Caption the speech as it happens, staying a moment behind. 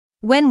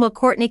When will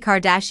Kourtney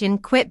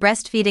Kardashian quit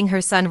breastfeeding her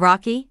son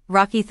Rocky?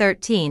 Rocky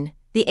 13,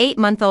 the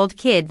 8-month-old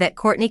kid that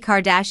Kourtney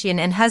Kardashian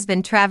and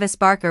husband Travis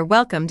Barker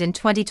welcomed in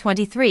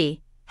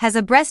 2023, has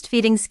a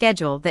breastfeeding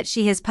schedule that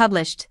she has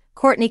published.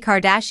 Kourtney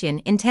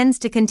Kardashian intends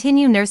to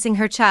continue nursing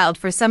her child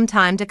for some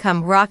time to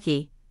come.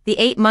 Rocky, the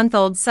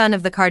 8-month-old son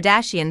of the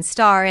Kardashian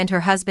star and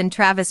her husband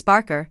Travis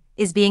Barker,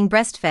 is being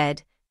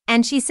breastfed,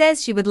 and she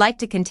says she would like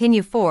to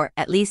continue for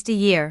at least a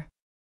year.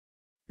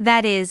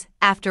 That is,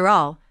 after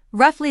all,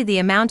 roughly the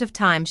amount of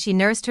time she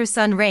nursed her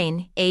son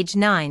Rain, age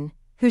 9,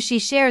 who she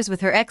shares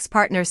with her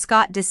ex-partner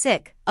Scott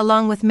Disick,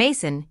 along with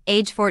Mason,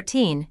 age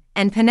 14,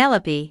 and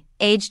Penelope,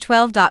 age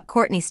 12.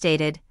 Kourtney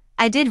stated,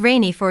 "I did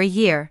Rainy for a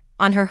year,"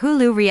 on her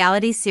Hulu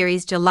reality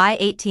series July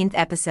 18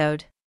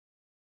 episode.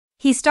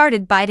 "He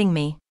started biting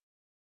me."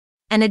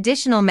 An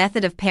additional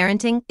method of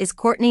parenting. Is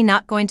Kourtney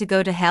not going to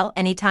go to hell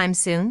anytime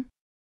soon?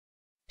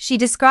 She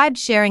described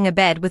sharing a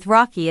bed with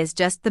Rocky as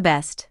just the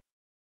best.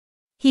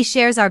 "He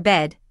shares our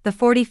bed," the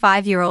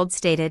 45-year-old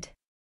stated.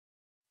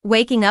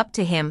 "Waking up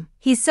to him,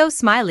 he's so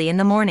smiley in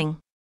the morning."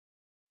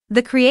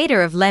 The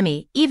creator of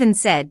Lemmy even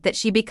said that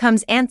she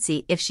becomes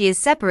antsy if she is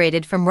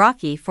separated from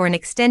Rocky for an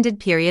extended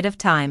period of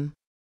time.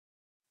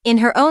 In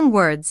her own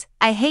words,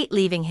 "I hate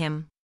leaving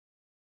him.